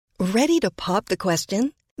Ready to pop the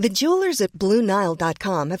question? The jewelers at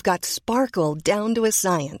BlueNile.com have got sparkle down to a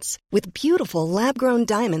science with beautiful lab-grown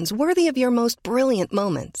diamonds worthy of your most brilliant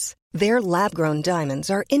moments. Their lab-grown diamonds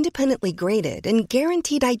are independently graded and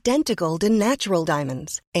guaranteed identical to natural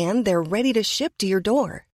diamonds, and they're ready to ship to your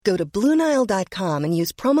door. Go to BlueNile.com and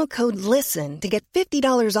use promo code LISTEN to get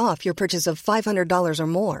 $50 off your purchase of $500 or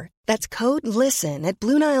more. That's code LISTEN at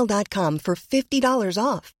BlueNile.com for $50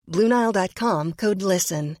 off. BlueNile.com, code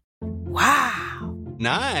LISTEN. Wow.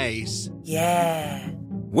 Nice. Yeah.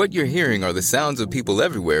 What you're hearing are the sounds of people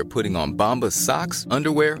everywhere putting on Bombas socks,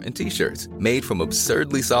 underwear, and T-shirts made from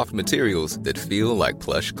absurdly soft materials that feel like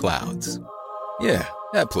plush clouds. Yeah,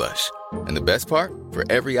 that plush. And the best part? For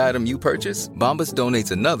every item you purchase, Bombas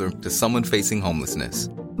donates another to someone facing homelessness.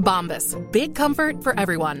 Bombas. Big comfort for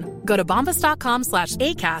everyone. Go to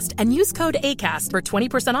bombas.com/ACAST and use code ACAST for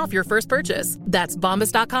 20% off your first purchase. That's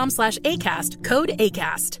bombas.com/ACAST. Code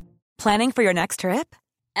ACAST. Planning for your next trip?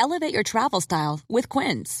 Elevate your travel style with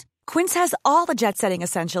Quince. Quince has all the jet-setting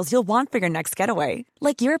essentials you'll want for your next getaway,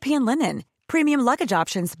 like European linen, premium luggage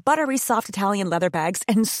options, buttery soft Italian leather bags,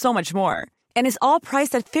 and so much more. And is all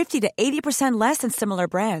priced at 50 to 80% less than similar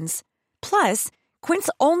brands. Plus, Quince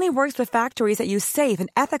only works with factories that use safe and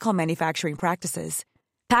ethical manufacturing practices.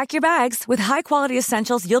 Pack your bags with high-quality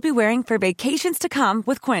essentials you'll be wearing for vacations to come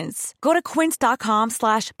with Quince. Go to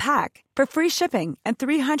quince.com/pack for free shipping and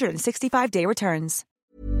 365-day returns.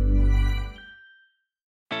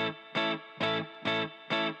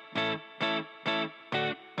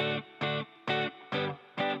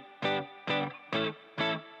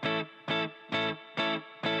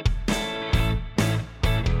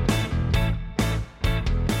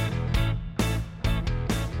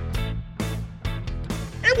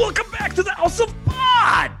 And welcome back to the House of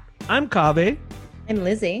Pod! I'm Kaveh. I'm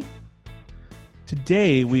Lizzie.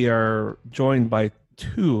 Today we are joined by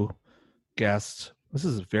two guests. This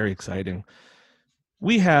is very exciting.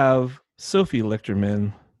 We have Sophie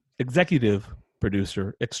Lichterman, executive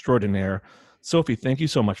producer extraordinaire. Sophie, thank you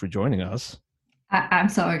so much for joining us. I'm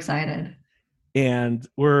so excited. And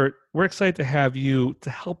we're excited to have you to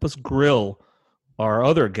help us grill our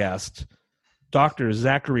other guest, Dr.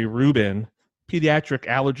 Zachary Rubin, pediatric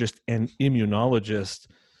allergist and immunologist.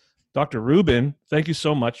 Dr. Rubin, thank you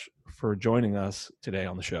so much for joining us today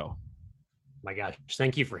on the show. My gosh,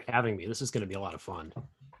 thank you for having me. This is going to be a lot of fun.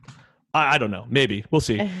 I don't know. Maybe. We'll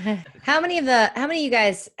see. How many of you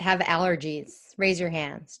guys have allergies? Raise your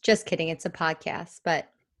hands. Just kidding. It's a podcast. But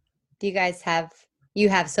do you guys have,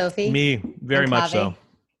 Sophie? Me, very much so.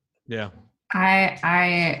 Yeah.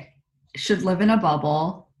 I should live in a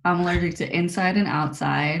bubble. I'm allergic to inside and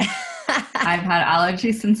outside. I've had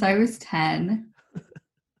allergies since I was 10.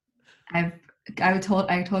 I told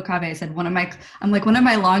Kaveh, I said one of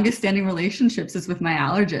my longest standing relationships is with my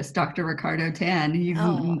allergist, Dr. Ricardo Tan. He's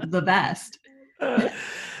the best.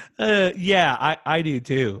 Yeah, I do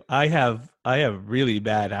too. I have really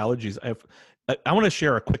bad allergies. I want to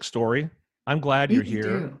share a quick story. I'm glad you're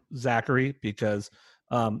here, Zachary, because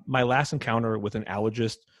my last encounter with an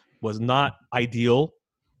allergist was not ideal.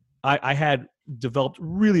 I had developed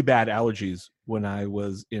really bad allergies when I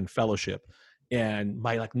was in fellowship, and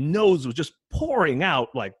my nose was just pouring out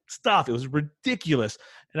stuff. It was ridiculous.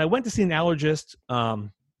 And I went to see an allergist,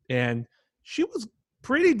 and she was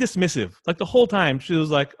pretty dismissive. The whole time she was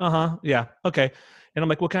like, yeah, okay. And I'm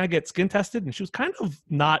like, well, can I get skin tested? And she was kind of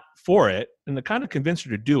not for it, and I kind of convinced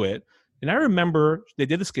her to do it. And I remember they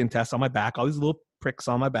did the skin test on my back, all these little pricks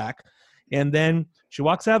on my back. And then she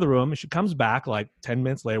walks out of the room and she comes back 10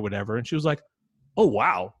 minutes later, whatever. And she was like, oh,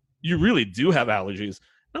 wow, you really do have allergies.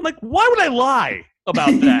 And I'm like, why would I lie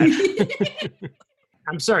about that?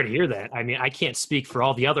 I'm sorry to hear that. I mean, I can't speak for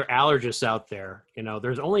all the other allergists out there.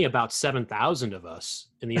 There's only about 7,000 of us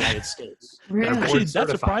in the United States. Really? Actually,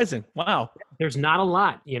 that's surprising. Wow. There's not a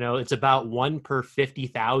lot. It's about 1 per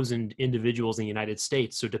 50,000 individuals in the United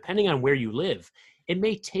States. So depending on where you live, it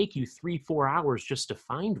may take you 3-4 hours just to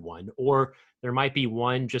find one, or there might be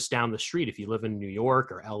one just down the street if you live in New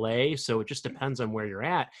York or LA. So it just depends on where you're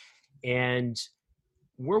at. And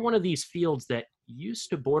we're one of these fields that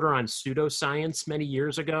used to border on pseudoscience many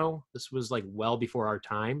years ago. This was well before our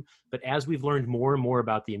time. But as we've learned more and more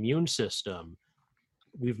about the immune system,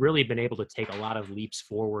 we've really been able to take a lot of leaps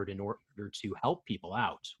forward in order to help people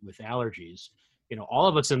out with allergies. All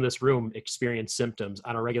of us in this room experience symptoms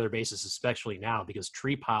on a regular basis, especially now because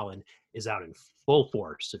tree pollen is out in full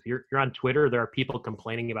force. If you're on Twitter, there are people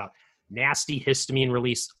complaining about nasty histamine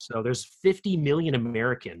release. So there's 50 million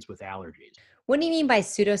Americans with allergies. What do you mean by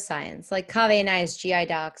pseudoscience? Kaveh and I as GI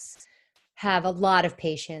docs have a lot of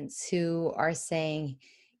patients who are saying,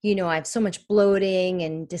 I have so much bloating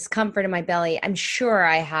and discomfort in my belly. I'm sure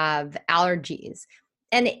I have allergies.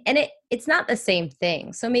 And it's not the same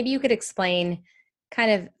thing. So maybe you could explain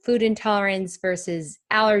kind of food intolerance versus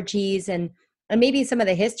allergies and maybe some of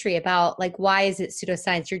the history about like, why is it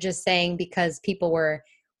pseudoscience? You're just saying because people were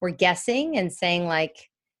guessing and saying like,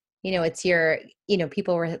 it's your,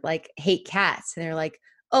 people were like hate cats and they're like,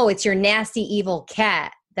 oh, it's your nasty, evil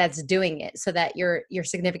cat that's doing it so that your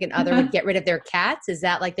significant other would get rid of their cats. Is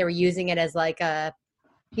that like they were using it as like a,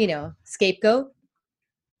 scapegoat?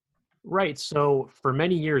 Right. So for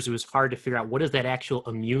many years, it was hard to figure out what is that actual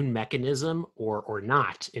immune mechanism or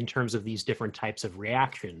not in terms of these different types of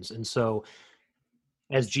reactions. And so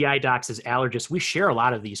as GI docs, as allergists, we share a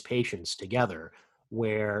lot of these patients together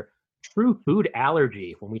where true food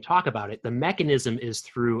allergy, when we talk about it, the mechanism is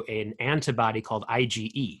through an antibody called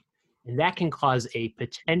IgE. And that can cause a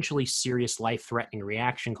potentially serious life-threatening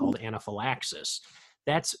reaction called anaphylaxis.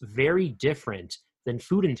 That's very different than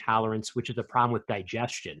food intolerance, which is a problem with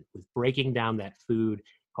digestion, with breaking down that food,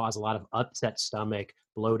 cause a lot of upset stomach,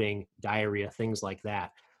 bloating, diarrhea, things like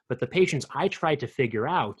that. But the patients I tried to figure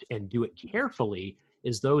out and do it carefully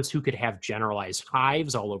is those who could have generalized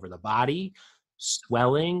hives all over the body,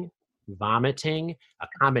 swelling, vomiting, a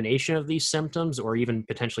combination of these symptoms, or even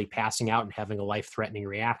potentially passing out and having a life-threatening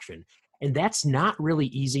reaction. And that's not really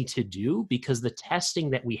easy to do because the testing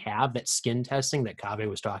that we have, that skin testing that Kaveh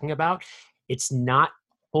was talking about, it's not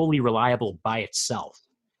wholly reliable by itself.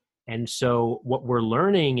 And so what we're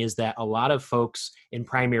learning is that a lot of folks in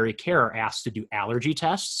primary care are asked to do allergy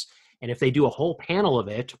tests. And if they do a whole panel of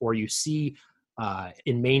it, or you see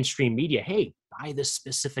in mainstream media, hey, buy this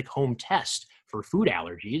specific home test for food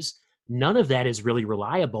allergies, none of that is really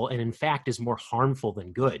reliable and in fact is more harmful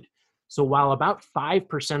than good. So while about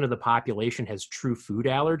 5% of the population has true food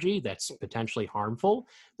allergy that's potentially harmful,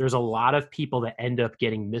 there's a lot of people that end up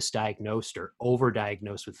getting misdiagnosed or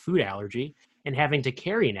overdiagnosed with food allergy and having to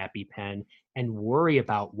carry an EpiPen and worry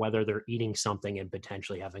about whether they're eating something and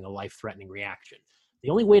potentially having a life-threatening reaction. The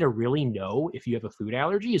only way to really know if you have a food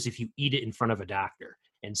allergy is if you eat it in front of a doctor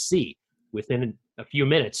and see within a few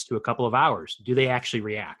minutes to a couple of hours, do they actually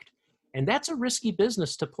react? And that's a risky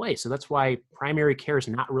business to play. So that's why primary care is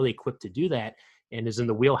not really equipped to do that and is in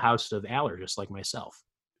the wheelhouse of allergists like myself.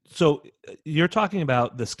 So you're talking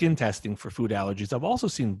about the skin testing for food allergies. I've also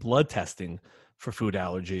seen blood testing for food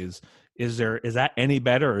allergies. Is that any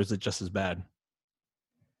better or is it just as bad?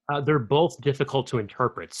 They're both difficult to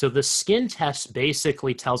interpret. So the skin test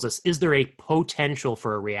basically tells us, is there a potential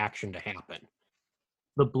for a reaction to happen?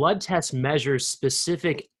 The blood test measures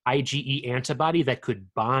specific IgE antibody that could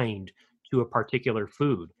bind to a particular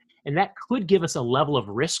food. And that could give us a level of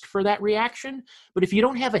risk for that reaction. But if you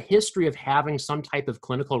don't have a history of having some type of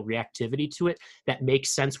clinical reactivity to it that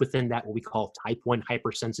makes sense within that what we call type 1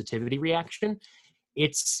 hypersensitivity reaction,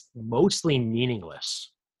 it's mostly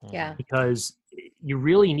meaningless. Yeah. Because you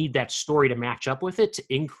really need that story to match up with it to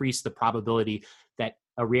increase the probability that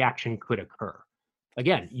a reaction could occur.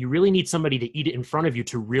 Again, you really need somebody to eat it in front of you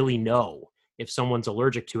to really know if someone's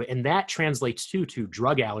allergic to it. And that translates to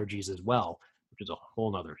drug allergies as well, which is a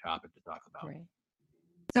whole nother topic to talk about. Right.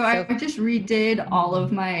 So I just redid all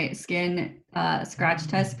of my skin scratch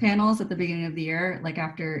test panels at the beginning of the year, like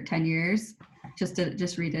after 10 years, just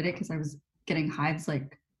redid it because I was getting hives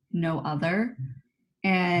like no other.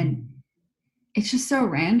 And it's just so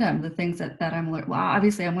random, the things that I'm allergic. Well,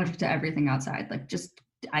 obviously I'm allergic to everything outside. Like just,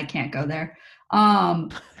 I can't go there.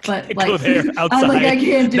 But like, go there outside. I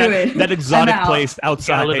can't do it. That exotic place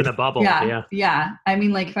outside. I live in a bubble. Yeah. I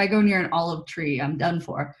mean, like if I go near an olive tree, I'm done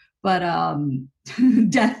for. But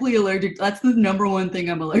deathly allergic. That's the number one thing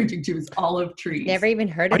I'm allergic to is olive trees. Never even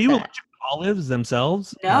heard of that. Are you allergic to olives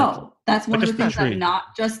themselves? No, that's one of the things. That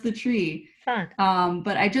not just the tree. Fuck.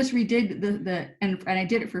 But I just redid and I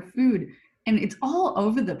did it for food, and it's all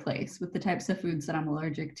over the place with the types of foods that I'm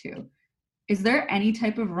allergic to. Is there any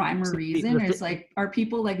type of rhyme or reason? Or it's like, are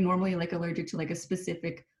people like normally like allergic to like a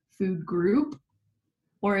specific food group,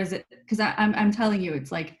 or is it because I'm telling you,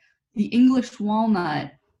 it's like the English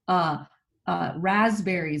walnut,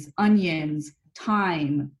 raspberries, onions,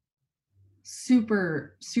 thyme,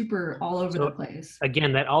 super all over the place.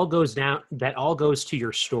 Again, that all goes to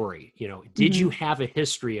your story. Did you have a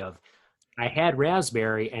history of, I had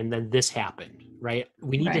raspberry and then this happened, right?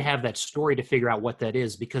 We need to have that story to figure out what that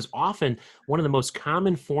is, because often one of the most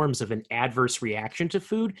common forms of an adverse reaction to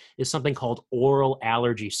food is something called oral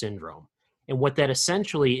allergy syndrome. And what that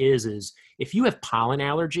essentially is if you have pollen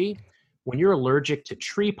allergy, when you're allergic to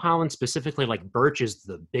tree pollen, specifically like birch is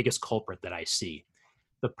the biggest culprit that I see.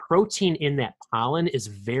 The protein in that pollen is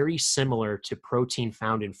very similar to protein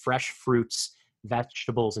found in fresh fruits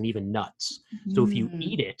vegetables, and even nuts. So if you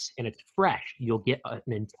eat it and it's fresh, you'll get an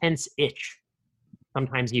intense itch,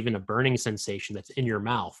 sometimes even a burning sensation that's in your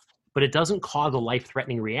mouth. But it doesn't cause a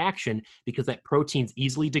life-threatening reaction because that protein's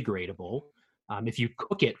easily degradable. If you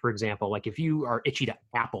cook it, for example, like if you are itchy to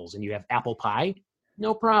apples and you have apple pie,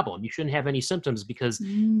 no problem. You shouldn't have any symptoms because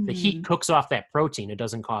the heat cooks off that protein. It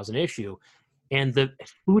doesn't cause an issue. And the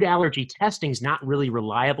food allergy testing is not really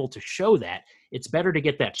reliable to show that. It's better to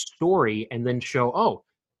get that story and then show, oh,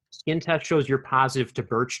 skin test shows you're positive to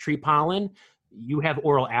birch tree pollen. You have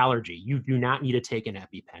oral allergy. You do not need to take an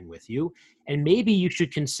EpiPen with you. And maybe you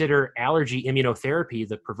should consider allergy immunotherapy,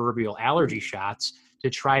 the proverbial allergy shots, to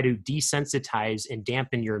try to desensitize and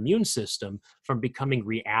dampen your immune system from becoming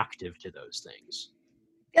reactive to those things.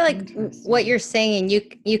 I feel like what you're saying, and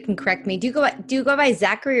you can correct me. Do you go by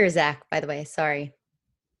Zachary or Zach, by the way? Sorry.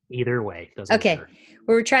 Either way. Doesn't okay. matter.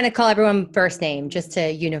 We were trying to call everyone first name just to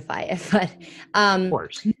unify it. But of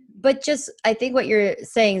course. But just, I think what you're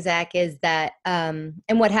saying, Zach, is that, and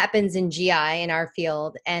what happens in GI in our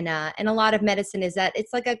field and a lot of medicine is that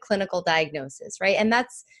it's like a clinical diagnosis, right? And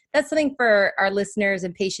that's something for our listeners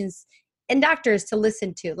and patients and doctors to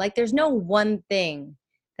listen to. Like, there's no one thing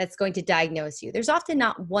that's going to diagnose you. There's often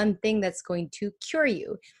not one thing that's going to cure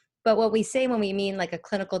you. But what we say when we mean like a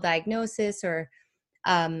clinical diagnosis or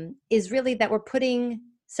is really that we're putting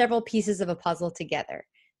several pieces of a puzzle together,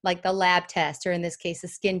 like the lab test, or in this case, a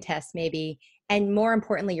skin test maybe, and more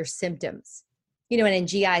importantly, your symptoms. You know, and in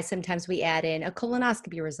GI, sometimes we add in a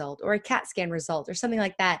colonoscopy result or a CAT scan result or something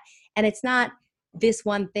like that. And it's not this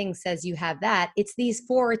one thing says you have that. It's these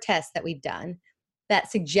 4 tests that we've done that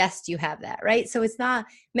suggest you have that, right? So it's not,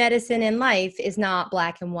 medicine in life is not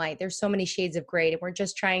black and white. There's so many shades of gray, and we're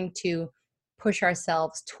just trying to push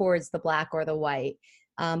ourselves towards the black or the white.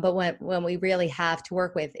 But when we really have to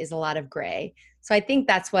work with is a lot of gray. So I think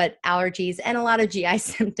that's what allergies and a lot of GI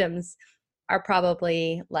symptoms are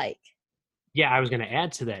probably like. Yeah, I was going to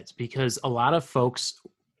add to that because a lot of folks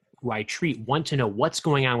who I treat want to know what's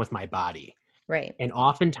going on with my body. Right. And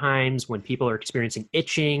oftentimes when people are experiencing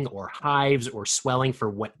itching or hives or swelling for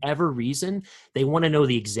whatever reason, they want to know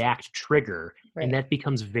the exact trigger. Right. And that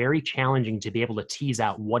becomes very challenging to be able to tease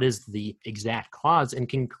out what is the exact cause, and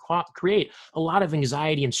can create a lot of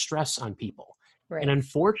anxiety and stress on people. Right. And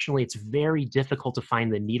unfortunately, it's very difficult to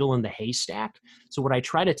find the needle in the haystack. So what I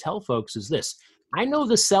try to tell folks is this: I know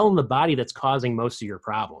the cell in the body that's causing most of your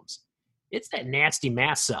problems. It's that nasty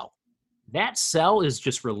mast cell. That cell is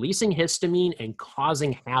just releasing histamine and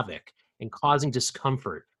causing havoc and causing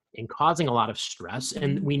discomfort and causing a lot of stress.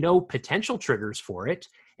 And we know potential triggers for it.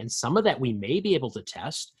 And some of that we may be able to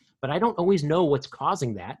test, but I don't always know what's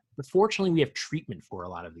causing that. But fortunately, we have treatment for a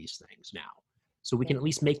lot of these things now. So we can at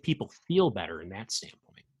least make people feel better in that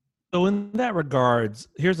standpoint. So in that regards,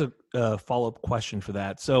 here's a follow-up question for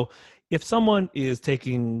that. So if someone is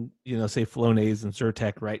taking, say Flonase and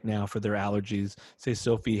Zyrtec right now for their allergies, say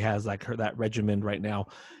Sophie has like that regimen right now,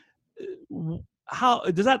 how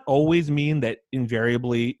does that always mean that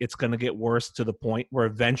invariably it's going to get worse to the point where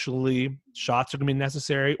eventually shots are going to be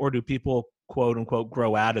necessary, or do people quote unquote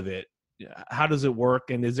grow out of it? How does it work?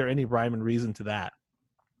 And is there any rhyme and reason to that?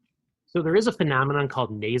 So there is a phenomenon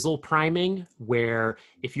called nasal priming, where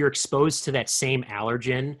if you're exposed to that same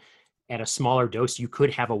allergen at a smaller dose, you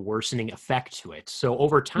could have a worsening effect to it. So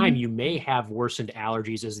over time, you may have worsened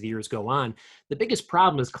allergies as the years go on. The biggest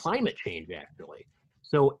problem is climate change, actually.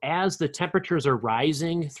 So as the temperatures are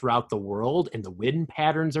rising throughout the world and the wind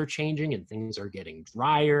patterns are changing and things are getting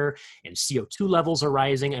drier and CO2 levels are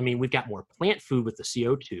rising, I mean, we've got more plant food with the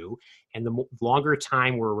CO2, and the longer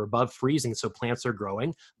time we're above freezing, so plants are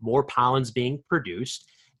growing, more pollen's being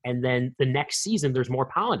produced. And then the next season, there's more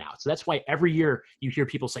pollen out. So that's why every year you hear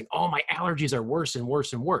people saying, oh, my allergies are worse and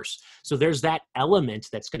worse and worse. So there's that element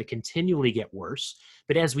that's going to continually get worse.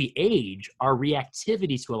 But as we age, our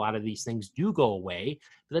reactivity to a lot of these things do go away.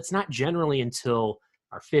 But that's not generally until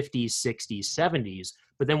our 50s, 60s, 70s.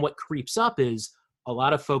 But then what creeps up is a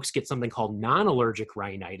lot of folks get something called non-allergic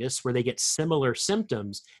rhinitis, where they get similar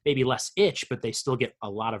symptoms, maybe less itch, but they still get a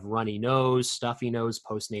lot of runny nose, stuffy nose,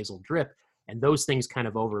 postnasal drip. And those things kind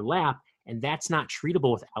of overlap, and that's not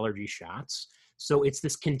treatable with allergy shots. So it's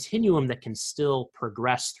this continuum that can still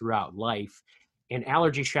progress throughout life, and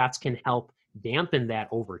allergy shots can help dampen that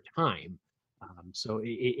over time. So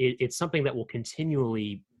it's something that will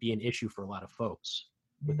continually be an issue for a lot of folks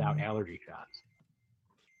without allergy shots.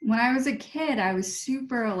 When I was a kid, I was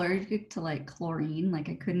super allergic to like chlorine. Like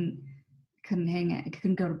I couldn't hang it. I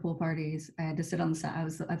couldn't go to pool parties. I had to sit on the side. I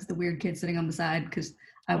was the weird kid sitting on the side because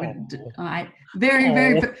I would.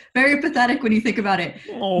 Very pathetic when you think about it.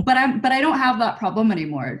 But I don't have that problem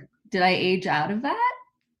anymore. did I age out of that?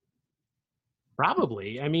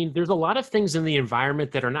 Probably. I mean, there's a lot of things in the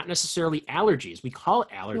environment that are not necessarily allergies. We call it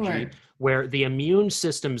allergy, Sure. where the immune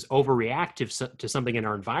system's overreactive to something in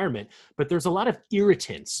our environment, but there's a lot of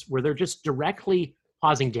irritants where they're just directly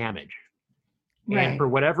causing damage. And for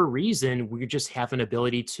Right. whatever reason, we just have an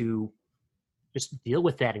ability to just deal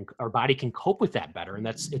with that, and our body can cope with that better. And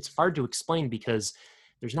it's hard to explain because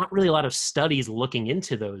there's not really a lot of studies looking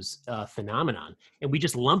into those phenomenon, and we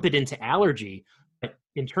just lump it into allergy. But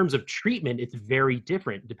in terms of treatment, it's very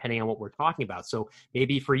different depending on what we're talking about. So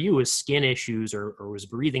maybe for you, is skin issues or was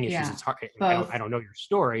breathing issues. Yeah, It's hard. both. I don't know your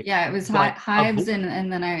story. Yeah, it was But hives and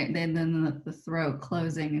then the throat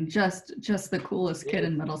closing, and just the coolest kid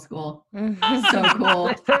in middle school. So cool.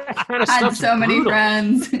 that kind of Had stuff's so many brutal.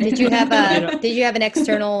 friends. Did you have You know? did you have an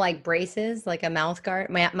external like braces, like a mouth guard,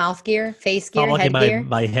 mouth gear, face gear, I'm looking headgear? at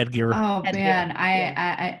my headgear. Oh Headgear. man,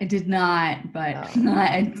 I did not, but Oh.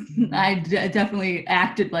 I definitely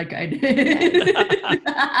acted like I did.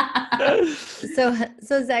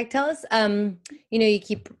 So Zach, tell us,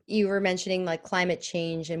 you were mentioning like climate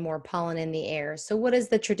change and more pollen in the air. So what is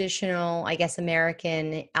the traditional, I guess,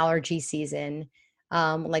 American allergy season?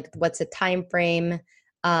 Like what's a time frame?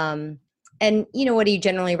 And what do you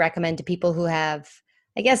generally recommend to people who have,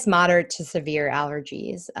 I guess, moderate to severe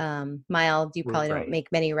allergies? Mild, you probably don't Right.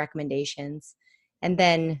 make many recommendations. And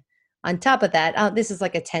then on top of that, this is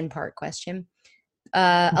like a 10-part question.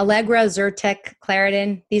 Allegra, Zyrtec,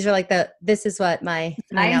 Claritin. These are like this is what my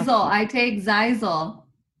Zyzol, I take Zyzol.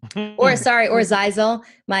 or Zyzol.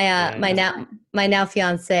 Yeah. My now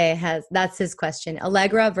fiance that's his question.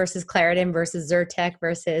 Allegra versus Claritin versus Zyrtec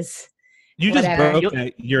versus You just whatever. broke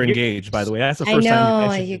that you're engaged, by the way. That's the I first time know,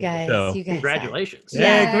 mentioned you it on the guys. show. You guys. Congratulations. Yay,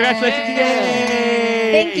 Yeah. congratulations.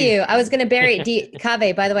 Yay. Thank you. I was going to bury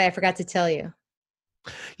Kaveh, by the way, I forgot to tell you.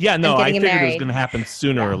 Yeah, no, I getting figured it was married. going to happen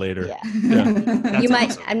sooner or later. Yeah. That's You might.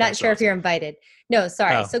 awesome. I'm not That's sure if you're awesome. invited. No,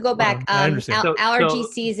 sorry. Oh, So go back. I understand. Allergy So-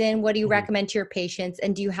 season. What do you Mhm. recommend to your patients?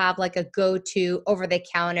 And do you have like a go-to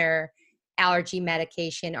over-the-counter allergy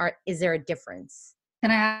medication, or is there a difference? Can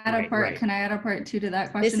I add a Right, part? right. Can I add a part 2 to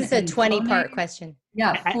that question? This is a And 20-part Flonase- question.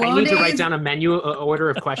 Yeah, I need to write Flonase- down a menu order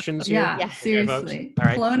of questions here. Yeah, Yeah. seriously. All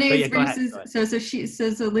right. So, Flonase yeah, go ahead, versus go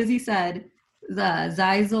ahead. so Lizzie said the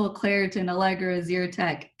Zyzol, Claritin, Allegra,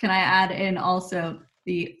 Zyrtec. Can I add in also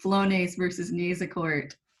the Flonase versus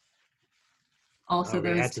Nasacort? Also Okay,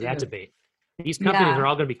 those that's two. that debate. These companies Yeah. are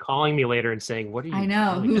all going to be calling me later and saying, "What are you?" I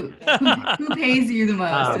know doing?" who pays you the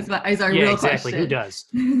most is our yeah, real exactly. Who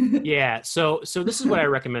question. does? Yeah. So this is what I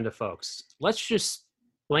recommend to folks. Let's just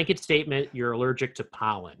blanket statement: you're allergic to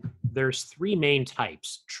pollen. There's 3 main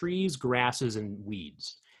types: trees, grasses, and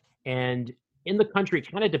weeds. And in the country,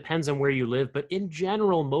 it kind of depends on where you live, but in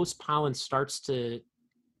general, most pollen starts to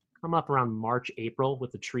come up around March, April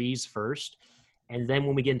with the trees first. And then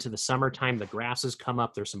when we get into the summertime, the grasses come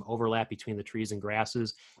up. There's some overlap between the trees and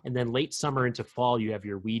grasses. And then late summer into fall, you have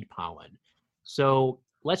your weed pollen. So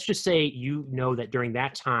let's just say you know that during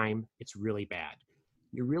that time, it's really bad.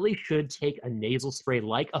 You really should take a nasal spray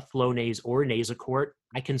like a Flonase or Nasacort.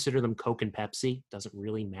 I consider them Coke and Pepsi. Doesn't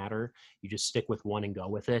really matter. You just stick with one and go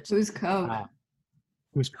with it. Who's Coke?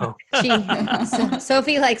 Who's Coke?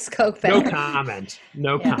 Sophie likes Coke better. No comment.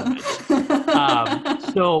 No Yeah. comment.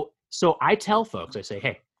 So I tell folks, I say,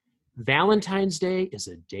 hey, Valentine's Day is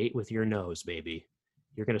a date with your nose, baby.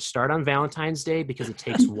 You're going to start on Valentine's Day because it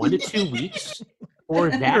takes 1 to 2 weeks for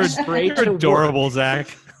that spray You're to adorable, work. Zach.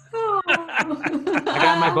 I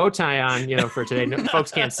got my bow tie on, for today. No, folks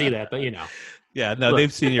can't see that, but Yeah, no, Look.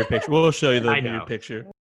 they've seen your picture. We'll show you I your know. picture.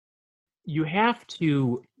 You have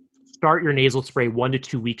to start your nasal spray 1 to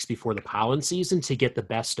 2 weeks before the pollen season to get the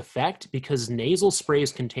best effect, because nasal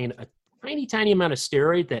sprays contain a tiny amount of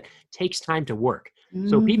steroid that takes time to work.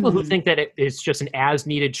 So people who think that it's just an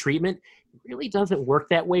as-needed treatment, it really doesn't work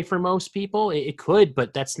that way for most people. It could,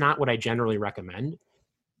 but that's not what I generally recommend.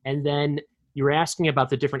 And then you were asking about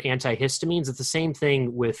the different antihistamines. It's the same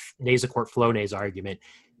thing with Nasacort Flonase argument.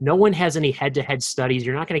 No one has any head-to-head studies.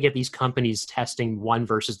 You're not going to get these companies testing one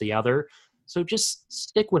versus the other. So just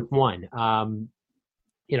stick with one. I'm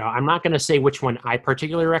not going to say which one I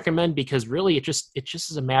particularly recommend, because really it just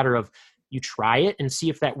is a matter of you try it and see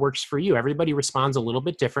if that works for you. Everybody responds a little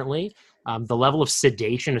bit differently. The level of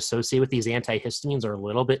sedation associated with these antihistamines are a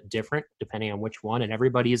little bit different depending on which one, and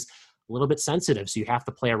everybody's a little bit sensitive, so you have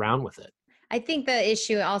to play around with it. I think the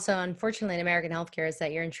issue also, unfortunately, in American healthcare is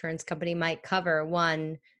that your insurance company might cover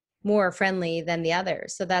one more friendly than the other.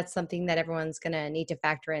 So that's something that everyone's going to need to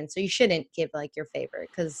factor in. So you shouldn't give like your favorite,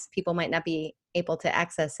 because people might not be able to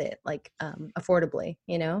access it like affordably,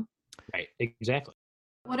 Right, exactly.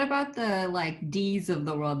 What about the like D's of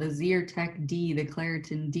the world, the Zyrtec D, the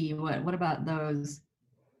Claritin D? What about those?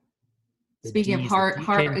 Speaking of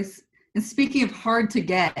speaking of hard to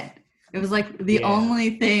get, it was like the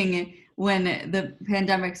only thing when the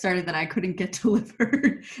pandemic started that I couldn't get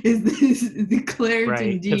delivered is the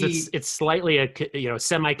Claritin D. Because it's slightly a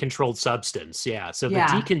semi-controlled substance. Yeah. So the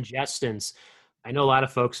decongestants, I know a lot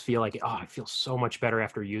of folks feel like, I feel so much better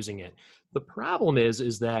after using it. The problem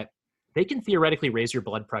is that they can theoretically raise your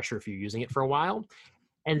blood pressure if you're using it for a while.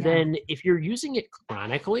 And then if you're using it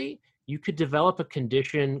chronically, you could develop a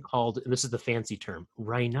condition called, this is the fancy term,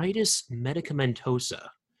 rhinitis medicamentosa,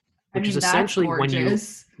 which is essentially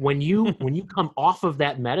when you come off of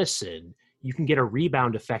that medicine, you can get a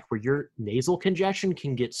rebound effect where your nasal congestion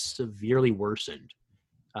can get severely worsened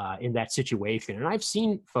in that situation. And I've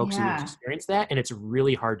seen folks who have experienced that, and it's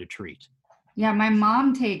really hard to treat. Yeah, my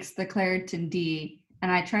mom takes the Claritin D.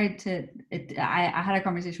 And I tried to, I had a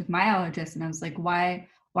conversation with my allergist, and I was like, why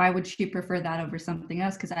would she prefer that over something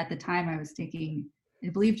else? Because at the time I was taking, I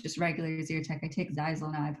believe, just regular Zyrtec. I take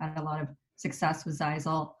Zysel now. I've had a lot of success with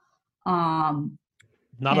Zysel.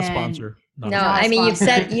 Not a sponsor. I mean, you've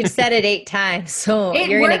said it 8 times, so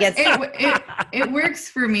you're going to get it works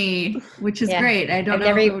for me, which is great. I don't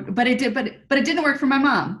know, but it didn't work for my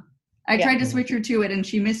mom. I tried to switch her to it, and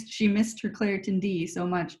she missed her Claritin D so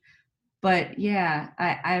much. But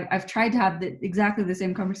I've tried to have exactly the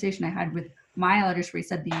same conversation I had with my allergist, where he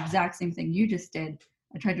said the exact same thing you just did.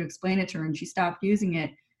 I tried to explain it to her, and she stopped using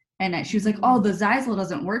it. And she was like, "Oh, the Zysel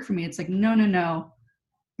doesn't work for me." It's like, no.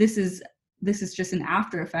 This is just an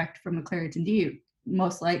after effect from the Claritin D,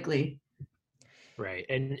 most likely. Right,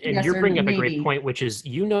 and you're bringing up a great point, which is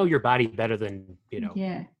your body better than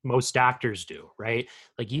most doctors do, right?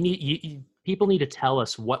 Like people need to tell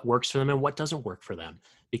us what works for them and what doesn't work for them.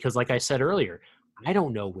 Because like I said earlier, I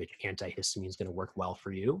don't know which antihistamine is going to work well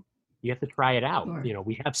for you. You have to try it out. Sure.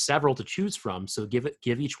 We have several to choose from, so give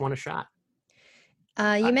each one a shot.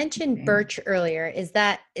 You mentioned birch earlier. Is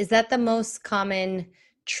that the most common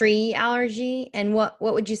tree allergy? And what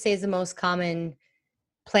would you say is the most common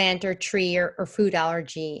plant or tree or food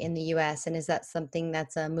allergy in the US? And is that something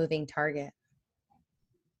that's a moving target?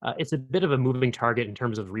 It's a bit of a moving target in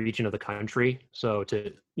terms of region of the country. So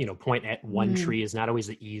to point at one tree is not always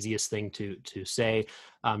the easiest thing to say.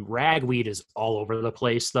 Ragweed is all over the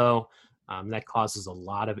place, though. That causes a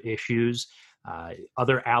lot of issues.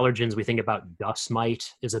 Other allergens, we think about dust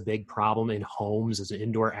mite is a big problem in homes as an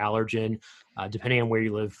indoor allergen. Depending on where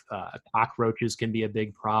you live, cockroaches can be a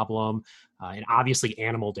big problem. And obviously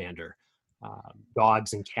animal dander,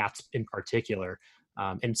 dogs and cats in particular.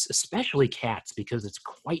 And especially cats, because it's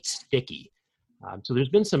quite sticky. So there's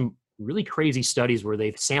been some really crazy studies where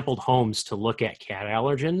they've sampled homes to look at cat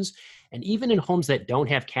allergens. And even in homes that don't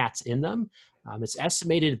have cats in them, it's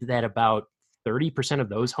estimated that about 30% of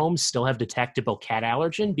those homes still have detectable cat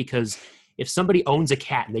allergen, because if somebody owns a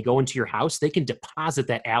cat and they go into your house, they can deposit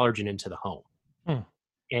that allergen into the home.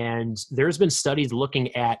 And there's been studies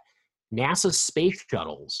looking at NASA space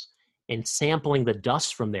shuttles and sampling the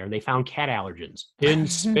dust from there, and they found cat allergens in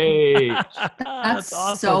space. That's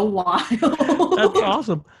awesome. So wild. That's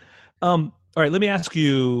awesome. All right, let me ask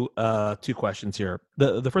you 2 questions here.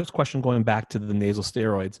 The first question, going back to the nasal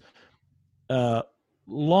steroids,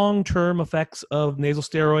 long-term effects of nasal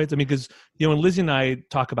steroids. I mean, because when Lizzie and I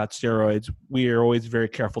talk about steroids, we are always very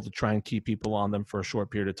careful to try and keep people on them for a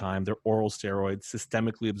short period of time. They're oral steroids,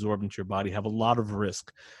 systemically absorbed into your body, have a lot of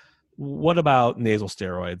risk. What about nasal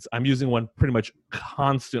steroids? I'm using one pretty much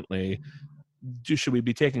constantly. Should we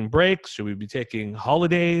be taking breaks? Should we be taking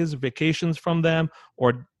holidays, vacations from them?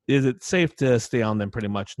 Or is it safe to stay on them pretty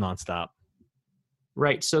much nonstop?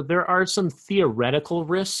 Right. So there are some theoretical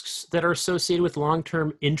risks that are associated with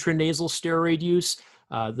long-term intranasal steroid use.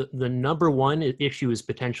 The number one issue is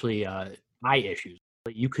potentially eye issues.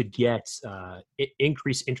 You could get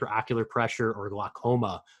increased intraocular pressure or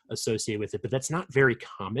glaucoma associated with it, but that's not very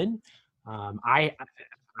common. I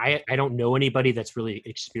don't know anybody that's really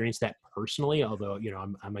experienced that personally, although,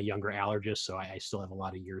 I'm a younger allergist, so I still have a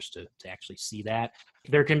lot of years to actually see that.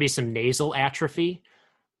 There can be some nasal atrophy,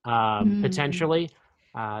 potentially.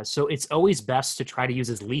 So it's always best to try to use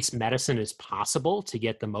as least medicine as possible to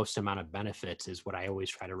get the most amount of benefit, is what I always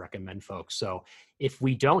try to recommend folks. So if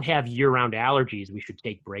we don't have year-round allergies, we should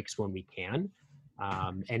take breaks when we can.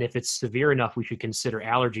 And if it's severe enough, we should consider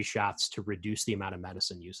allergy shots to reduce the amount of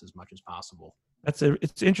medicine use as much as possible.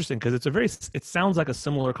 It's interesting, because it sounds like a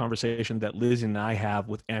similar conversation that Liz and I have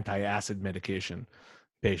with anti-acid medication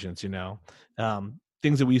patients,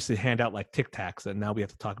 things that we used to hand out like Tic Tacs, and now we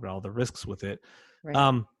have to talk about all the risks with it.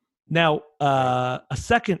 Right. Now, a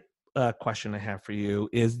second question I have for you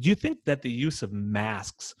is, do you think that the use of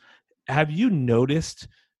masks, have you noticed,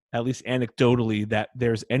 at least anecdotally, that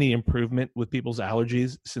there's any improvement with people's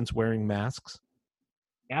allergies since wearing masks?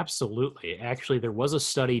 Absolutely. Actually, there was a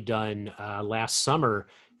study done last summer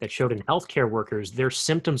that showed in healthcare workers, their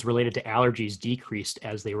symptoms related to allergies decreased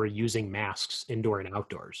as they were using masks indoor and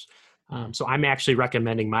outdoors. So I'm actually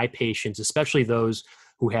recommending my patients, especially those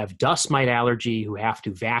who have dust mite allergy, who have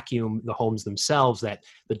to vacuum the homes themselves, that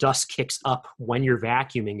the dust kicks up when you're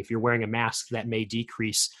vacuuming. If you're wearing a mask, that may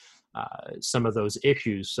decrease some of those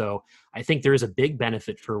issues. So I think there is a big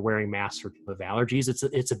benefit for wearing masks for people with allergies.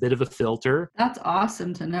 It's a bit of a filter. That's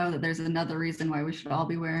awesome to know that there's another reason why we should all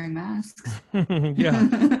be wearing masks. Yeah,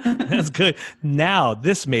 that's good. Now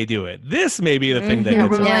this may do it. This may be the thing that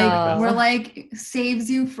gets we're like saves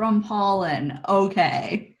you from pollen.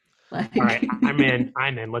 Okay. Like. All right, I'm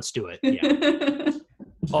in. Let's do it. Yeah.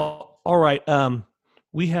 All right.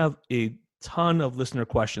 We have a ton of listener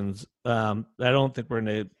questions. I don't think we're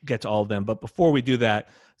going to get to all of them, but before we do that,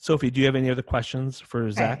 Sophie, do you have any other questions for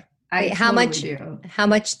Zach? Wait, how many of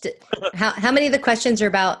the questions are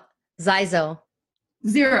about Zyzo?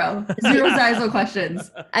 Zero Zyzo questions.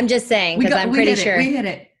 I'm just saying, because I'm pretty sure. We hit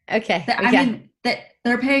it. Okay. I mean,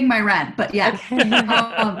 they're paying my rent, but yeah.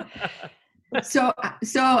 Okay. So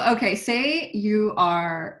okay, say you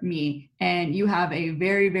are me and you have a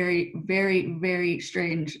very, very, very, very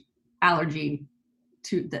strange allergy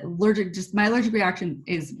to the allergic, just my allergic reaction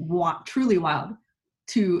is truly wild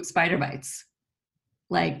to spider bites.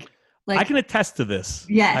 Like I can attest to this.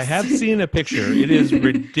 Yes. I have seen a picture. It is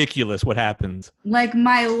ridiculous what happens. Like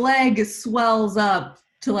my leg swells up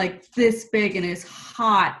to like this big and is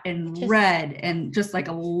hot and red and just like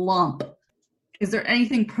a lump. Is there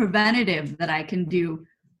anything preventative that I can do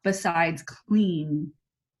besides clean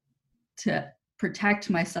to protect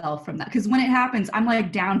myself from that? Because when it happens, I'm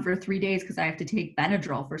like down for 3 days because I have to take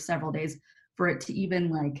Benadryl for several days for it to even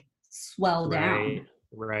like swell down.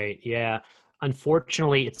 Right. Yeah.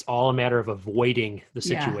 Unfortunately, it's all a matter of avoiding the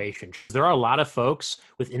situation. Yeah. There are a lot of folks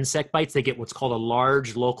with insect bites, they get what's called a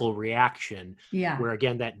large local reaction, where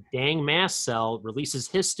again, that dang mast cell releases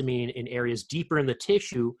histamine in areas deeper in the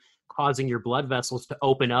tissue, causing your blood vessels to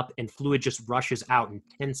open up and fluid just rushes out and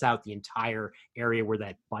tents out the entire area where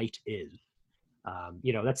that bite is.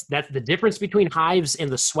 That's the difference between hives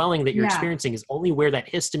and the swelling that you're experiencing is only where that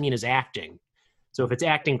histamine is acting. So if it's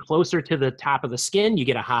acting closer to the top of the skin, you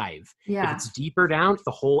get a hive. Yeah. If it's deeper down,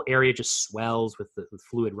 the whole area just swells with the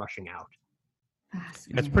fluid rushing out.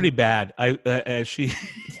 That's pretty bad.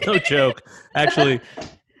 No joke. Actually,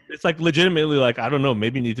 it's like legitimately like, I don't know,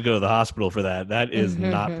 maybe you need to go to the hospital for that. That is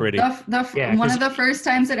not pretty. One of the first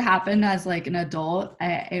times it happened as like an adult,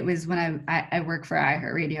 it was when I work for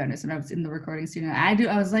iHeartRadio, and when I was in the recording studio. I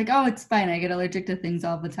was like, oh, it's fine. I get allergic to things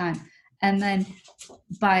all the time. And then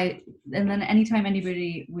anytime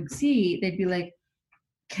anybody would see, they'd be like,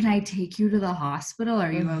 can I take you to the hospital?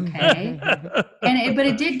 Are you okay? But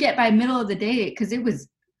it did get by middle of the day because it was,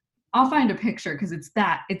 I'll find a picture because it's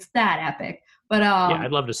that epic. But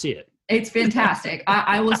I'd love to see it. It's fantastic.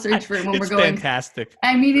 I will search for it when we're going. It's fantastic.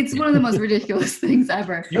 I mean, it's one of the most ridiculous things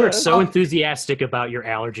ever. You are so enthusiastic about your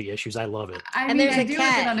allergy issues. I love it. There's a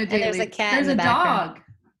cat. And there's a cat. There's in the a background.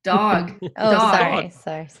 Dog. Oh, dog.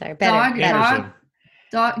 Sorry. Dog.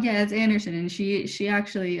 Yeah, it's Anderson, and she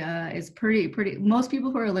actually is pretty. Most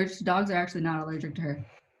people who are allergic to dogs are actually not allergic to her.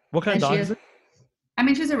 What kind of dog is it? I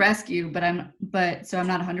mean, she's a rescue, so I'm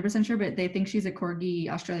not 100% sure, but they think she's a Corgi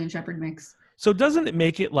Australian Shepherd mix. So doesn't it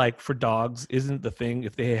make it like for dogs, isn't the thing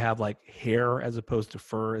if they have like hair as opposed to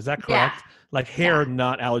fur? Is that correct? Yeah. Like hair,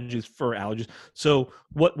 not allergies, fur allergies. So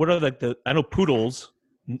what are like I know poodles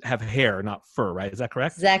have hair, not fur, right? Is that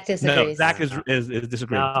correct? Zach disagrees. No, Zach is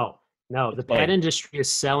disagreeing. No, the pet industry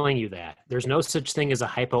is selling you that. There's no such thing as a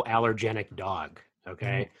hypoallergenic dog,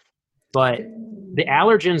 okay? But the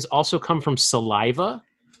allergens also come from saliva,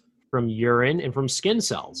 from urine, and from skin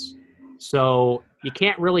cells. So you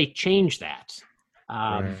can't really change that.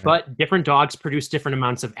 But different dogs produce different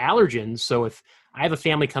amounts of allergens. So if I have a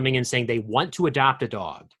family coming in saying they want to adopt a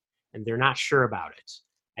dog and they're not sure about it,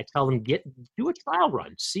 I tell them do a trial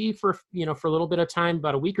run, see for a little bit of time,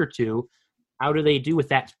 about a week or two, how do they do with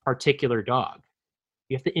that particular dog?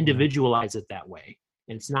 You have to individualize it that way.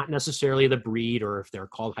 And it's not necessarily the breed or if they're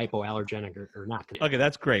called hypoallergenic or not. Okay,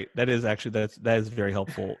 that's great. That is actually, that is very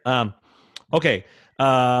helpful. Okay.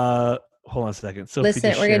 Hold on a second. Sophie,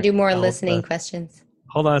 we're going to do more listening questions.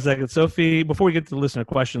 Hold on a second. Sophie, before we get to the listener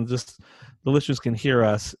questions, just the listeners can hear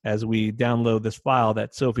us as we download this file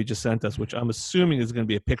that Sophie just sent us, which I'm assuming is going to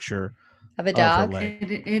be a picture of a dog.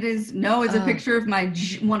 It is. No, it's a picture of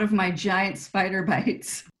one of my giant spider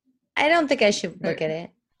bites. I don't think I should look at it.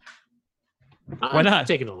 Why not? I'm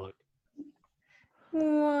taking a look.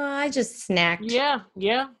 Well, I just snacked. Yeah.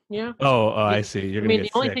 Oh, I see. You're gonna the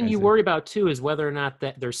get only sick, thing I you see. worry about too is whether or not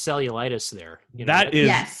that there's cellulitis there. That is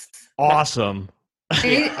Yes. awesome.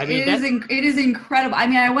 It is incredible. I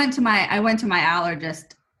mean, I went to my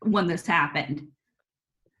allergist when this happened.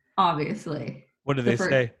 Obviously. What did they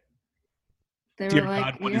say? They Dear were like,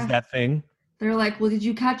 God, what is that thing? They're like, well, did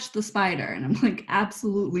you catch the spider? And I'm like,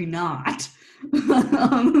 absolutely not.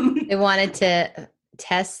 They wanted to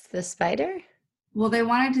test the spider? Well, they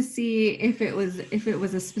wanted to see if it was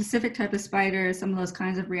a specific type of spider. Some of those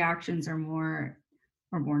kinds of reactions are more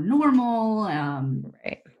normal.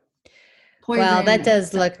 Right. Poison. Well, that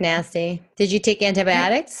does look nasty. Did you take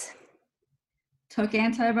antibiotics? Took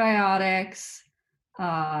antibiotics.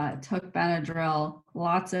 Took Benadryl.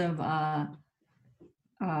 Lots of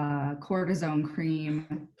cortisone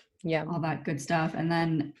cream. Yeah. All that good stuff. And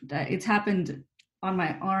then it's happened on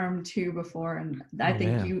my arm too before, and I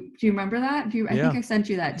think do you remember that? I think I sent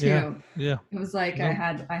you that too. Yeah. It was like I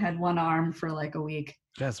had one arm for like a week.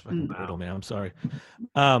 That's fucking brutal, man. I'm sorry.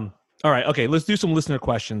 All right, okay, let's do some listener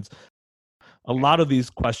questions. A lot of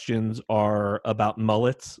these questions are about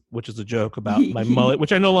mullets, which is a joke about my mullet,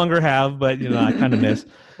 which I no longer have, but I kind of miss.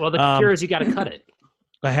 Well, the cure is you got to cut it.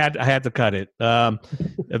 I had to cut it.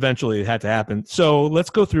 Eventually, it had to happen. So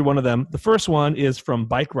let's go through one of them. The first one is from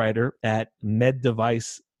Bike Rider at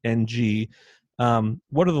MedDevice NG.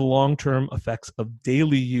 What are the long-term effects of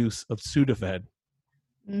daily use of Sudafed?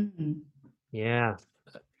 Mm-hmm. Yeah,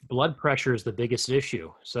 blood pressure is the biggest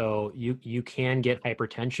issue. So you can get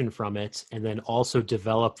hypertension from it, and then also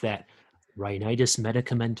develop that rhinitis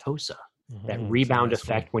medicamentosa. That rebound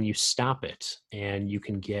effect when you stop it, and you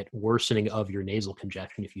can get worsening of your nasal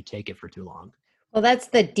congestion if you take it for too long. Well, that's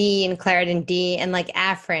the D in Claritin D and like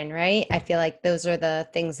Afrin, right? I feel like those are the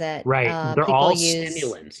things that they're people all use.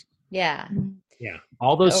 stimulants. Yeah.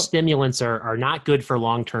 All those stimulants are not good for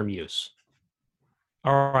long-term use.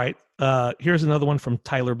 All right. Here's another one from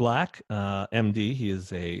Tyler Black, MD. He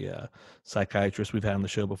is a psychiatrist we've had on the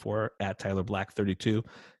show before, at Tyler Black 32.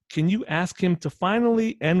 Can you ask him to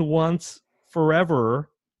finally and once forever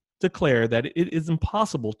declare that it is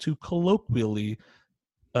impossible to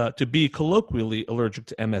be colloquially allergic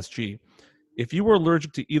to MSG? If you were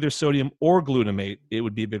allergic to either sodium or glutamate, it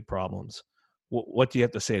would be big problems. What do you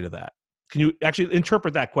have to say to that? Can you actually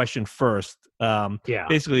interpret that question first?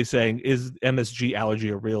 Basically saying, is MSG allergy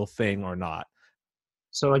a real thing or not?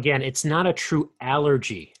 So again, it's not a true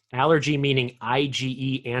allergy. Allergy meaning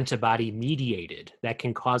IgE antibody mediated that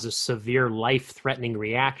can cause a severe life-threatening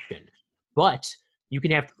reaction. But you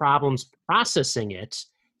can have problems processing it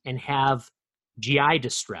and have GI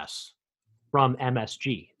distress from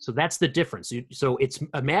MSG. So that's the difference. So it's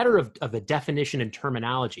a matter of a definition and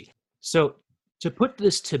terminology. So to put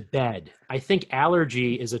this to bed, I think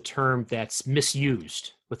allergy is a term that's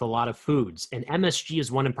misused with a lot of foods, and MSG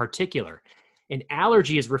is one in particular. An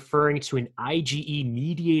allergy is referring to an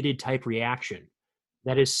IgE-mediated type reaction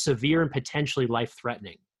that is severe and potentially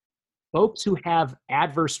life-threatening. Folks who have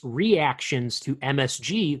adverse reactions to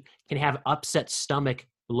MSG can have upset stomach,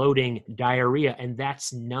 bloating, diarrhea, and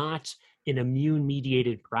that's not an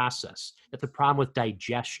immune-mediated process. That's a problem with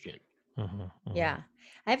digestion. Yeah.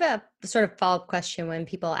 I have a sort of follow-up question when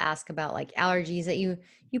people ask about like allergies that you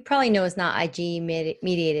probably know is not IgE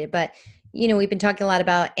mediated, but we've been talking a lot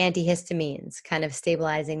about antihistamines, kind of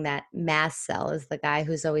stabilizing that mast cell is the guy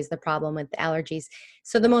who's always the problem with allergies.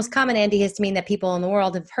 So the most common antihistamine that people in the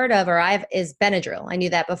world have heard of is Benadryl. I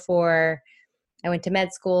knew that before I went to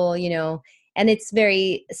med school, and it's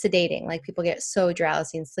very sedating. Like people get so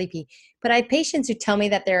drowsy and sleepy. But I have patients who tell me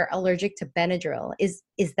that they're allergic to Benadryl. Is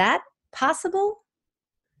that possible?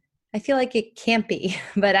 I feel like it can't be,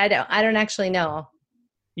 but I don't actually know.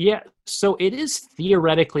 Yeah, so it is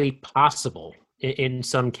theoretically possible in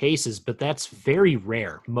some cases, but that's very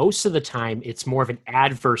rare. Most of the time, it's more of an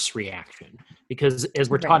adverse reaction because as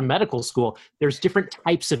we're taught in medical school, there's different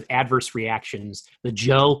types of adverse reactions. The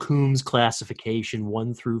Gell-Coombs classification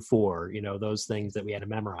 1 through 4, those things that we had to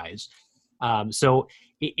memorize. So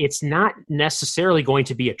it's not necessarily going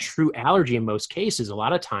to be a true allergy in most cases. A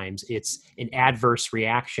lot of times it's an adverse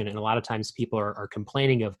reaction, and a lot of times people are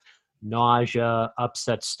complaining of nausea,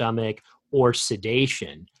 upset stomach, or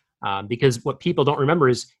sedation. Because what people don't remember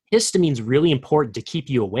is histamine is really important to keep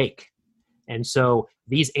you awake. And so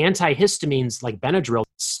these antihistamines like Benadryl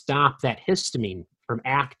stop that histamine from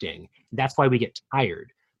acting. That's why we get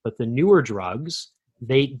tired. But the newer drugs,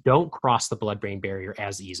 they don't cross the blood-brain barrier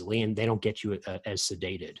as easily, and they don't get you as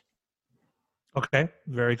sedated. Okay,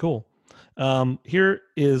 very cool. Here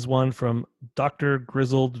is one from Dr.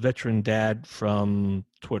 Grizzled Veteran Dad from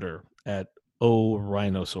Twitter at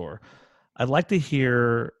Rhinosaur. I'd like to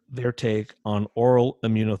hear their take on oral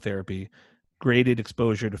immunotherapy, graded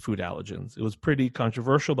exposure to food allergens. It was pretty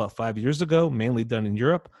controversial about 5 years ago, mainly done in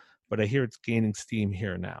Europe, but I hear it's gaining steam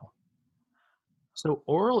here now. So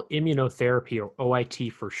oral immunotherapy, or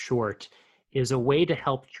OIT for short, is a way to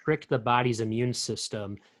help trick the body's immune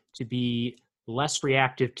system to be less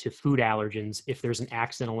reactive to food allergens if there's an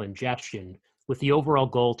accidental ingestion, with the overall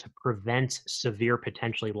goal to prevent severe,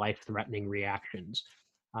 potentially life-threatening reactions.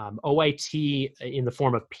 OIT in the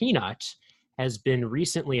form of peanut has been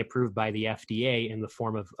recently approved by the FDA in the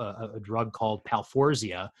form of a drug called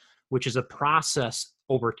Palforzia, which is a process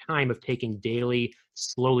over time of taking daily,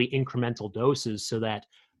 slowly incremental doses so that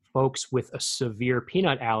folks with a severe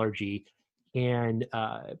peanut allergy can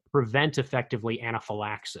prevent effectively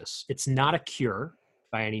anaphylaxis. It's not a cure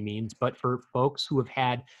by any means, but for folks who have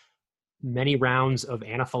had many rounds of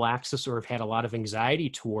anaphylaxis or have had a lot of anxiety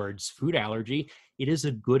towards food allergy, it is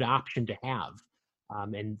a good option to have.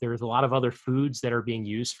 And there's a lot of other foods that are being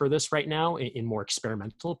used for this right now in more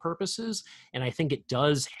experimental purposes. And I think it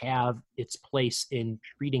does have its place in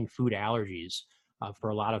treating food allergies for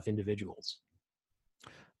a lot of individuals.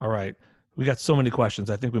 All right. We got so many questions.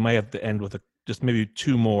 I think we might have to end with just maybe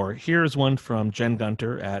two more. Here's one from Jen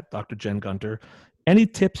Gunter at Dr. Jen Gunter. Any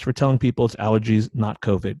tips for telling people it's allergies, not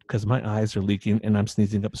COVID? Because my eyes are leaking and I'm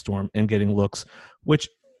sneezing up a storm and getting looks, which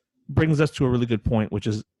brings us to a really good point, which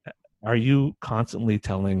is, are you constantly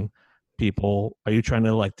telling people, are you trying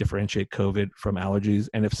to differentiate COVID from allergies?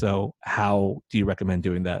 And if so, how do you recommend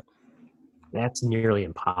doing that? That's nearly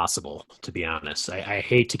impossible, to be honest. I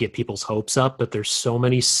hate to get people's hopes up, but there's so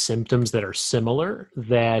many symptoms that are similar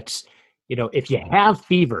that, if you have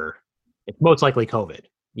fever, it's most likely COVID.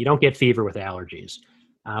 You don't get fever with allergies.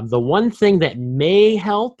 The one thing that may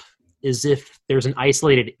help is if there's an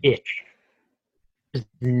isolated itch. It's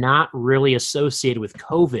not really associated with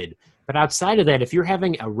COVID. But outside of that, if you're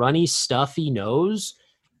having a runny, stuffy nose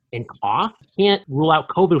and cough, you can't rule out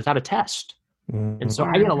COVID without a test. Mm-hmm. And so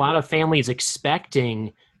I get a lot of families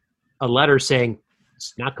expecting a letter saying,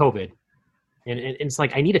 it's not COVID. And it's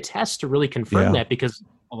like, I need a test to really confirm that, because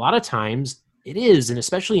a lot of times it is, and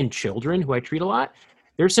especially in children who I treat a lot,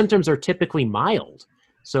 their symptoms are typically mild.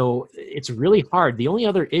 So it's really hard. The only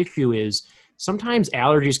other issue is sometimes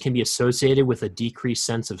allergies can be associated with a decreased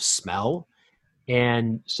sense of smell.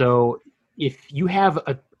 And so if you have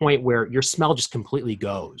a point where your smell just completely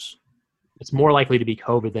goes, it's more likely to be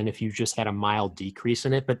COVID than if you just had a mild decrease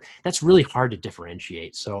in it. But that's really hard to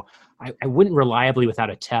differentiate. So I wouldn't reliably, without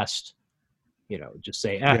a test, just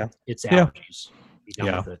say, it's allergies. Be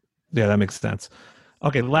done with it. Yeah, that makes sense.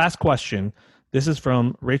 Okay, last question. This is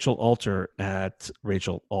from Rachel Alter at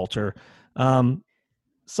Rachel Alter.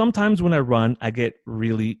 Sometimes when I run, I get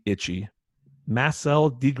really itchy. Mast cell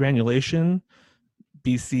degranulation,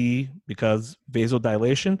 BC, because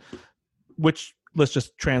vasodilation, which, let's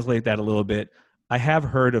just translate that a little bit. I have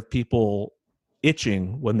heard of people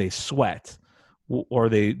itching when they sweat or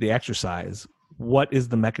they exercise. What is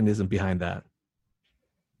the mechanism behind that?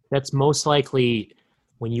 That's most likely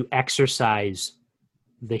when you exercise,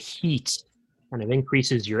 the heat kind of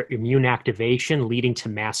increases your immune activation, leading to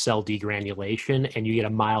mast cell degranulation, and you get a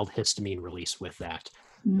mild histamine release with that.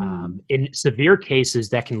 In severe cases,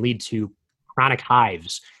 that can lead to chronic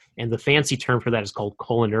hives, and the fancy term for that is called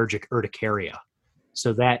cholinergic urticaria.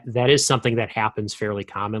 So that is something that happens fairly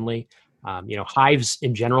commonly. Hives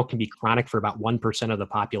in general can be chronic for about 1% of the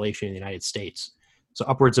population in the United States. So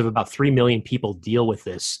upwards of about 3 million people deal with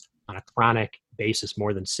this on a chronic basis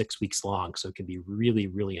more than 6 weeks long. So it can be really,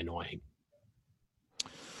 really annoying.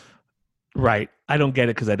 Right. I don't get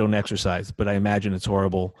it because I don't exercise, but I imagine it's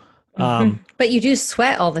horrible. But you do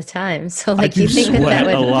sweat all the time. So I do sweat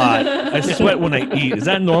a lot. I sweat when I eat. Is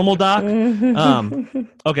that normal, Doc?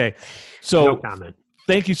 Okay. So no comment.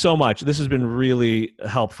 Thank you so much. This has been really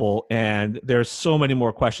helpful. And there's so many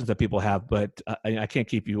more questions that people have, but I can't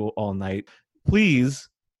keep you all night. Please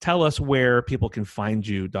tell us where people can find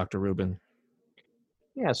you, Dr. Rubin.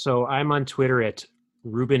 Yeah, so I'm on Twitter at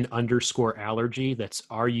Rubin_allergy. That's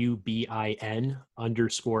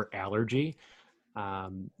RUBIN_allergy.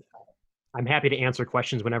 I'm happy to answer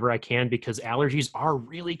questions whenever I can, because allergies are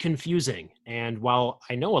really confusing. And while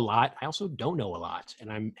I know a lot, I also don't know a lot.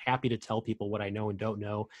 And I'm happy to tell people what I know and don't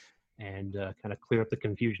know, and kind of clear up the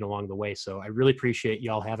confusion along the way. So I really appreciate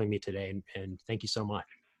y'all having me today. And thank you so much.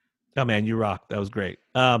 Oh, man, you rock. That was great.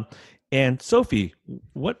 And Sophie,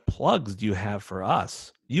 what plugs do you have for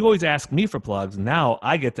us? You always ask me for plugs. Now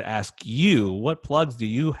I get to ask you, what plugs do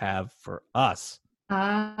you have for us?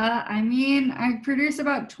 I mean, I produce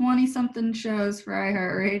about 20 something shows for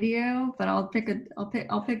iHeartRadio, but I'll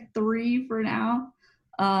pick 3 for now.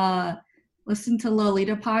 Listen to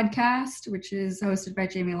Lolita Podcast, which is hosted by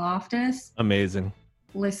Jamie Loftus. Amazing.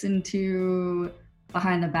 Listen to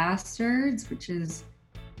Behind the Bastards, which is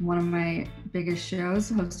one of my biggest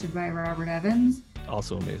shows, hosted by Robert Evans.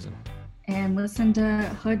 Also amazing. And listen to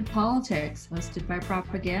Hood Politics, hosted by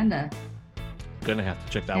Propaganda. Gonna have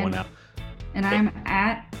to check that one out. And I'm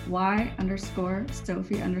at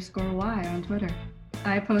y_Sophie_Y on Twitter.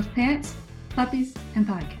 I post pants, puppies, and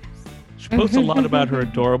podcasts. She posts a lot about her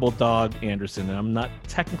adorable dog, Anderson. And I'm not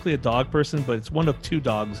technically a dog person, but it's one of 2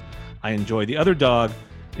 dogs I enjoy. The other dog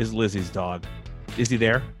is Lizzie's dog. Is he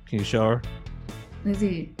there? Can you show her?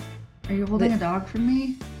 Lizzie, are you holding a dog for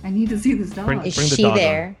me? I need to see this dog. Is she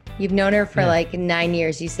there? You've known her for like 9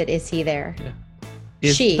 years. You said, is he there?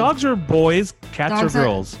 Yeah. She. Dogs are boys, cats are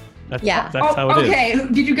girls. That's how it is. Okay,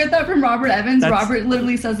 did you get that from Robert Evans? Robert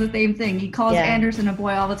literally says the same thing. He calls Anderson a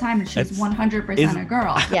boy all the time, and she's 100% a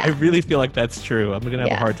girl. I really feel like that's true. I'm going to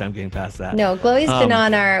have a hard time getting past that. No, Chloe's been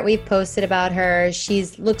on we've posted about her.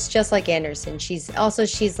 She's looks just like Anderson. She's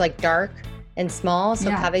like dark and small, so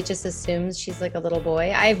Kaveh just assumes she's like a little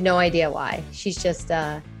boy. I have no idea why. She's just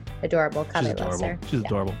adorable. Kaveh loves her. She's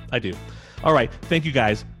adorable. I do. All right. Thank you,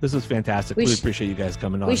 guys. This was fantastic. Really appreciate you guys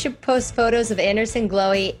coming on. We should post photos of Anderson,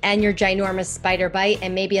 Chloe, and your ginormous spider bite,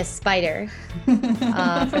 and maybe a spider for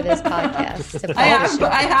this podcast.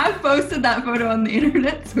 I have posted that photo on the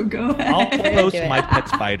internet, so go ahead. I'll post my pet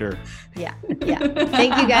spider. Yeah.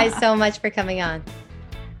 Thank you guys so much for coming on.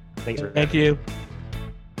 Thank you.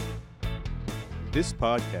 This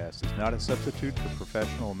podcast is not a substitute for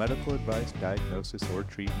professional medical advice, diagnosis, or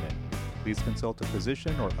treatment. Please consult a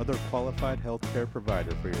physician or other qualified healthcare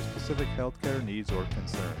provider for your specific healthcare needs or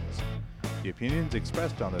concerns. The opinions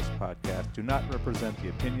expressed on this podcast do not represent the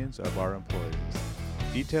opinions of our employees.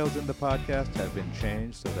 Details in the podcast have been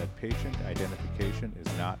changed so that patient identification is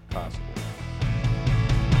not possible.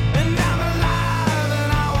 And I'm alive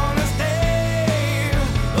and I want to stay.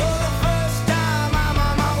 For the first time I'm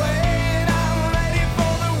on my way. I'm ready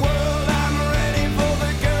for the world. I'm ready for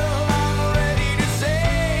the girl. I'm ready to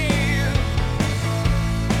save.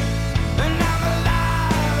 And I'm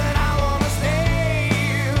alive and I want to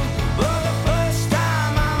stay. For the first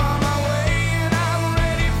time I'm on my way. And I'm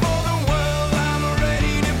ready for the world. I'm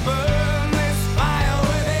ready to burn this fire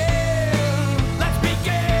within. Let's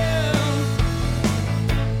begin.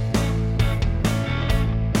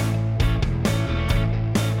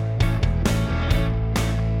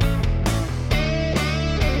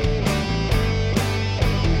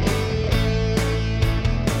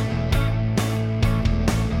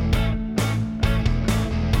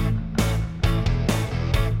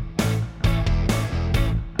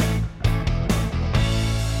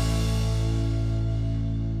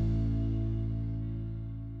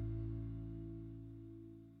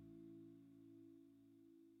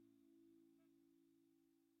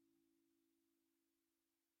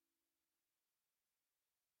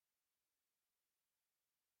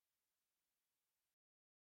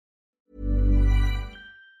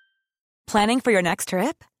 Planning for your next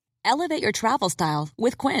trip? Elevate your travel style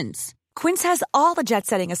with Quince. Quince has all the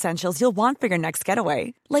jet-setting essentials you'll want for your next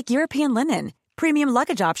getaway, like European linen, premium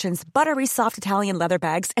luggage options, buttery soft Italian leather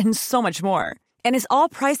bags, and so much more. And is all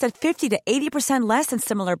priced at 50 to 80% less than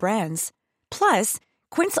similar brands. Plus,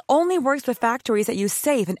 Quince only works with factories that use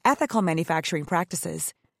safe and ethical manufacturing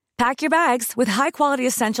practices. Pack your bags with high-quality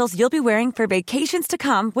essentials you'll be wearing for vacations to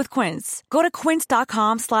come with Quince. Go to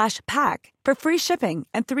quince.com/pack for free shipping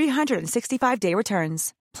and 365-day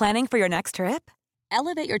returns. Planning for your next trip?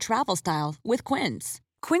 Elevate your travel style with Quince.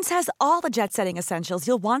 Quince has all the jet-setting essentials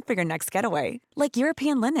you'll want for your next getaway, like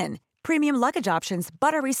European linen, premium luggage options,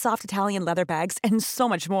 buttery soft Italian leather bags, and so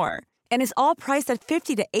much more. And is all priced at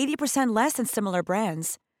 50 to 80% less than similar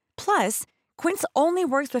brands. Plus, Quince only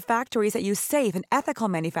works with factories that use safe and ethical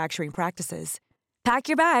manufacturing practices. Pack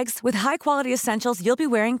your bags with high-quality essentials you'll be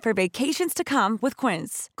wearing for vacations to come with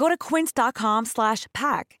Quince. Go to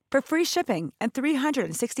quince.com/pack for free shipping and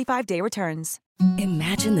 365-day returns.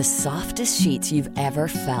 Imagine the softest sheets you've ever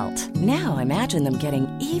felt. Now imagine them getting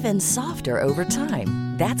even softer over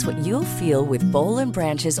time. That's what you'll feel with Boll &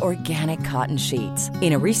 Branch's organic cotton sheets.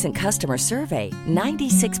 In a recent customer survey,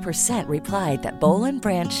 96% replied that Boll &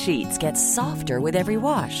 Branch sheets get softer with every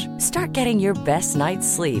wash. Start getting your best night's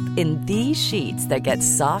sleep in these sheets that get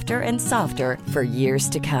softer and softer for years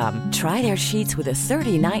to come. Try their sheets with a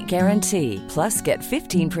 30-night guarantee. Plus, get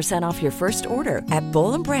 15% off your first order at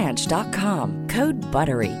bollandbranch.com. Code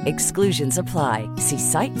BUTTERY. Exclusions apply. See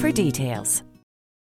site for details.